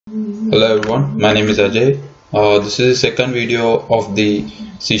Hello everyone, my name is Ajay. This is the second video of the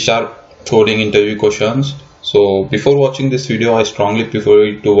C# coding interview questions. So before watching this video, I strongly prefer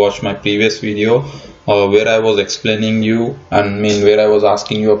you to watch my previous video where I was explaining you where I was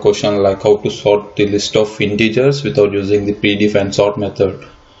asking you a question like how to sort the list of integers without using the predefined sort method.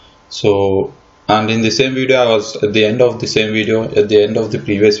 So, and in the same video, at the end of the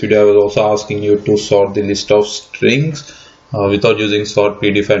previous video, I was also asking you to sort the list of strings without using sort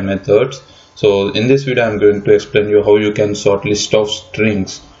predefined methods. So in this video, I'm going to explain you how you can sort list of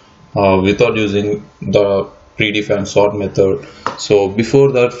strings without using the predefined sort method. So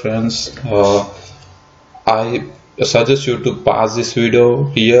before that, friends, I suggest you to pause this video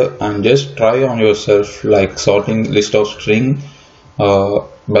here and just try on yourself like sorting list of string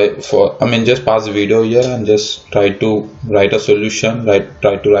just pause the video here and just try to write a solution,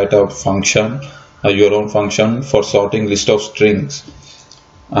 try to write a function, your own function for sorting list of strings,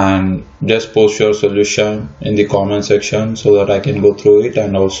 and just post your solution in the comment section so that I can go through it,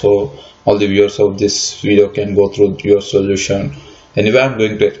 and also all the viewers of this video can go through your solution. Anyway, I'm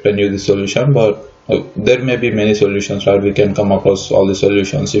going to explain you the solution, but there may be many solutions, right? We can come across all the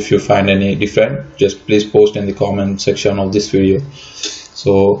solutions. If you find any different, just please post in the comment section of this video.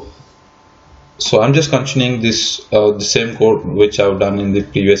 So I'm just continuing this the same code which I've done in the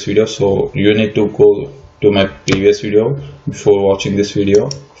previous video. So you need to go to my previous video before watching this video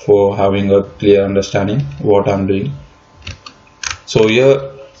for having a clear understanding what I'm doing. So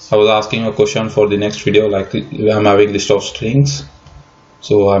here I was asking a question for the next video, like I'm having list of strings.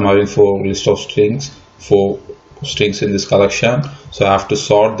 So I'm having four list of strings in this collection. So I have to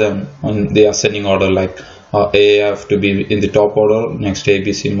sort them on the ascending order, like A have to be in the top order, next A,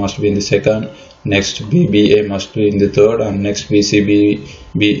 B, C must be in the second, next B, B, A must be in the third, and next B, C, B,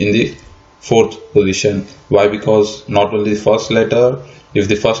 B in the fourth position. Why? Because not only the first letter, if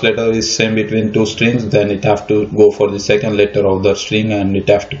the first letter is same between two strings, then it have to go for the second letter of that string and it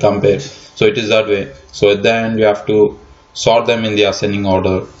have to compare. So it is that way. So at the end you have to sort them in the ascending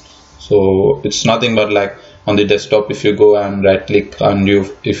order. So it's nothing but like on the desktop, if you go and right click and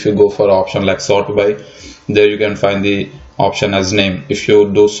if you go for option like sort by, there you can find the option as name. If you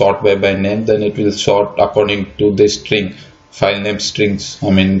do sort by name, then it will sort according to the string file name strings.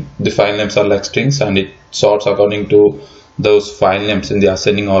 The file names are like strings and it sorts according to those file names in the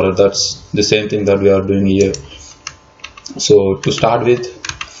ascending order. That's the same thing that we are doing here. So to start with,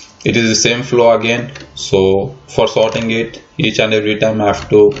 it is the same flow again. So for sorting it, each and every time I have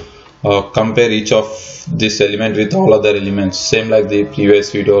to compare each of this element with all other elements, same like the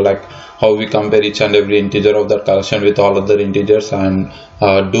previous video, like how we compare each and every integer of that collection with all other integers, and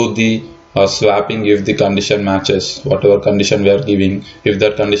do the swapping if the condition matches whatever condition we are giving. If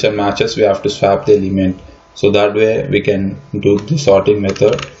that condition matches, we have to swap the element. So that way we can do the sorting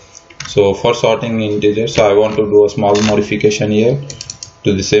method. So for sorting integers, so I want to do a small modification here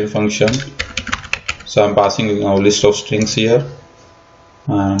to the same function. So I'm passing a list of strings here,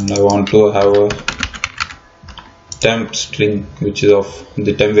 and I want to have a temp string which is of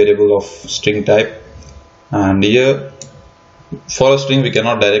the temp variable of string type. And here for a string we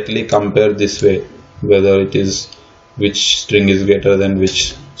cannot directly compare this way, whether it is which string is greater than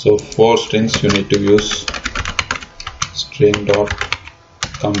which. So for strings you need to use string dot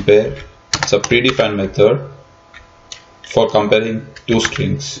compare. It's a predefined method for comparing two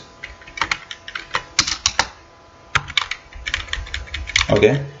strings.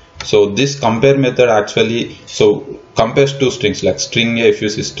 Okay, so this compare method actually compares two strings, like string A, if you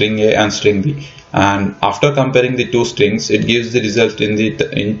see string A and string B, and after comparing the two strings, it gives the result in the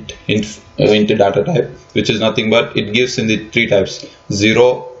int data type, which is nothing but it gives in the three types: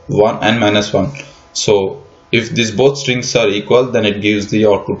 0, 1 and -1. So if these both strings are equal, then it gives the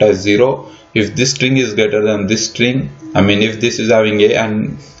output as 0. If this string is greater than this string, if this is having A,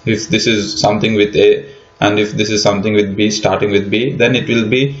 and if this is something with A, and if this is something with B, starting with B, then it will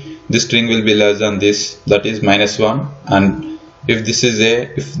be, this string will be less than this, that is -1. And if this is A,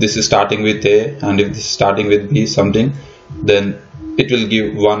 if this is starting with A, and if this is starting with B something, then it will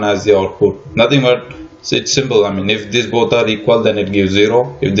give 1 as the output. Nothing but, so it's simple. If these both are equal, then it gives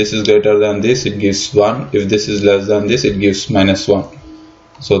 0. If this is greater than this, it gives 1. If this is less than this, it gives -1.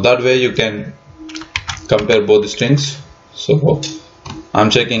 So that way you can compare both the strings. So I'm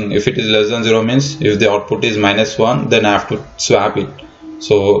checking if it is less than 0, means if the output is -1, then I have to swap it.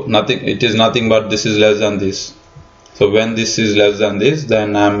 So it is nothing but this is less than this. So when this is less than this,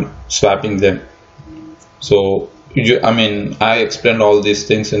 then I'm swapping them. So I explained all these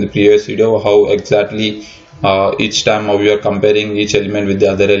things in the previous video, how exactly each time how we are comparing each element with the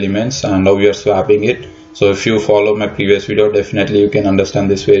other elements and how we are swapping it. So if you follow my previous video, definitely you can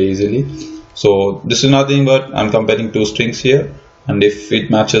understand this very easily. So this is nothing but I'm comparing two strings here, and if it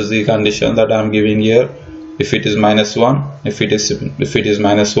matches the condition that I'm giving here, if it is -1, if it is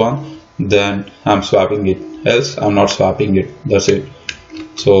 -1, then I'm swapping it, else I'm not swapping it. That's it.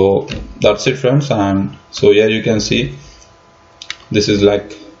 So that's it, friends. And so here you can see this is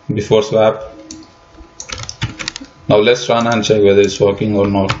like before swap. Now let's run and check whether it's working or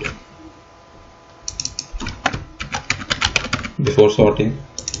not. Before sorting,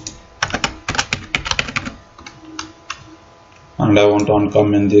 and I want to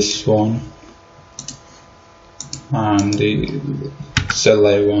uncomment this one and the cell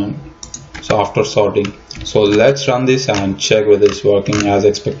I want. So after sorting, so let's run this and check whether it's working as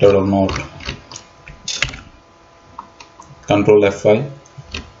expected or not. Control F5.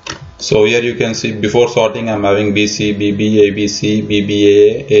 So here you can see before sorting I'm having BC, BB, ABC, BB,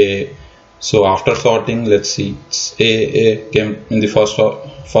 A. So after sorting, let's see, A came in the first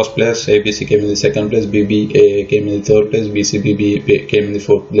place, ABC came in the second place, BB, A came in the third place, BC, BB came in the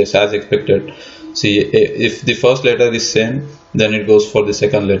fourth place as expected. See, if the first letter is same, then it goes for the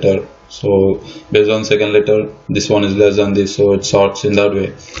second letter. So based on second letter, this one is less than this, so it sorts in that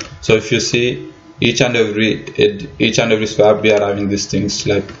way. So if you see each and every swap, we are having these things.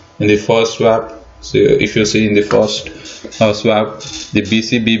 Like in the first swap, so if you see in the first swap, the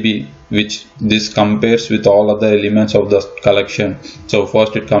BCBB, which this compares with all other elements of the collection. So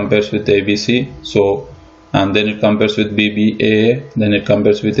first it compares with ABC, so and then it compares with BBA, then it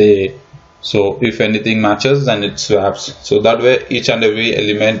compares with AA. So if anything matches, then it swaps. So that way each and every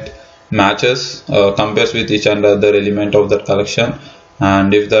element matches, compares with each and other element of that collection,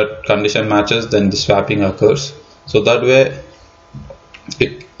 and if that condition matches, then the swapping occurs. So that way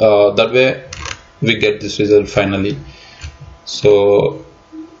we get this result finally. So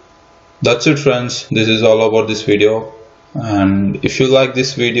that's it, friends. This is all about this video, and if you like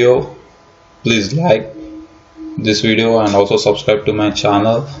this video, please like this video and also subscribe to my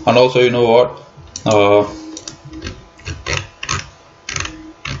channel. And also, you know what,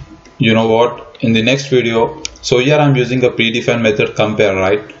 in the next video, so here I'm using a predefined method compare,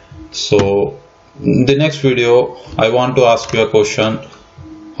 right? So in the next video I want to ask you a question: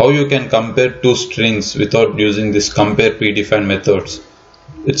 how you can compare two strings without using this compare predefined methods.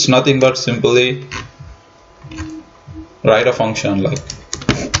 It's nothing but simply write a function like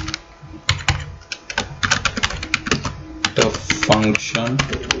the function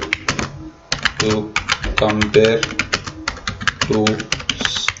to compare two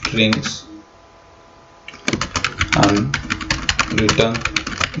strings and return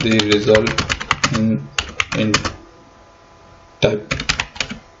the result in type.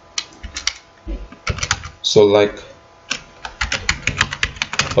 So like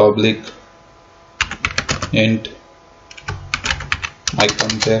public int I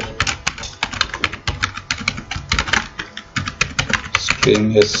compare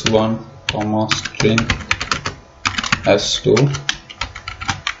string s1 comma string s2.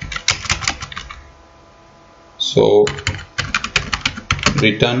 So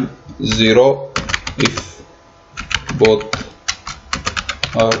return 0 if both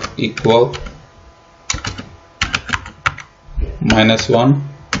are equal, -1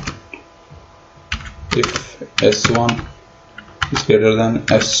 if s1 is greater than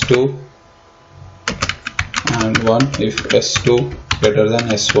s2, and 1 if s2 is greater than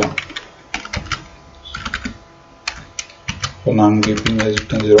s1. So now I'm giving as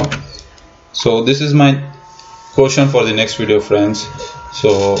return 0. So this is my question for the next video, friends.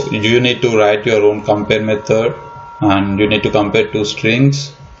 So you need to write your own compare method, and you need to compare two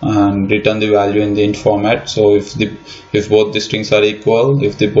strings and return the value in the int format. So if both the strings are equal,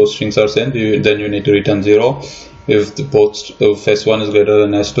 if both strings are same, then you need to return 0. If s1 is greater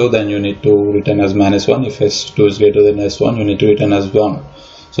than s2, then you need to return as -1. If s2 is greater than s1, you need to return as 1.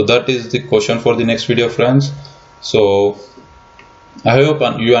 So that is the question for the next video, friends. So I hope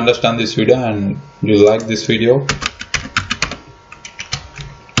you understand this video and you like this video.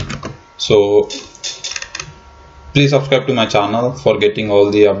 So please subscribe to my channel for getting all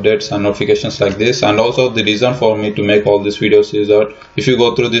the updates and notifications like this. And also the reason for me to make all these videos is that if you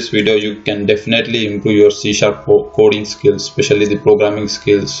go through this video, you can definitely improve your C# coding skills, especially the programming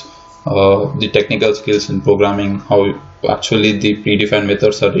skills, the technical skills in programming, how actually the predefined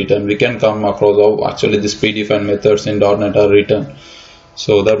methods are written. We can come across how actually these predefined methods in .NET are written.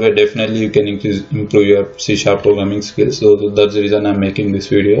 So that way definitely you can improve your C# programming skills. So that's the reason I'm making these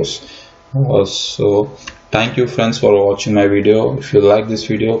videos. So thank you, friends, for watching my video. If you like this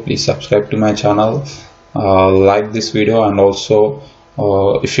video, please subscribe to my channel, like this video, and also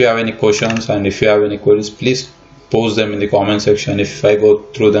If you have any questions and if you have any queries, please post them in the comment section. If I go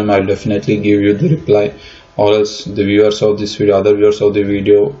through them, I'll definitely give you the reply, or else the viewers of this video, other viewers of the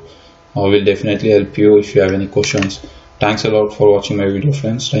video will definitely help you if you have any questions. Thanks a lot for watching my video,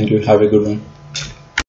 friends. Thank you. Have a good one.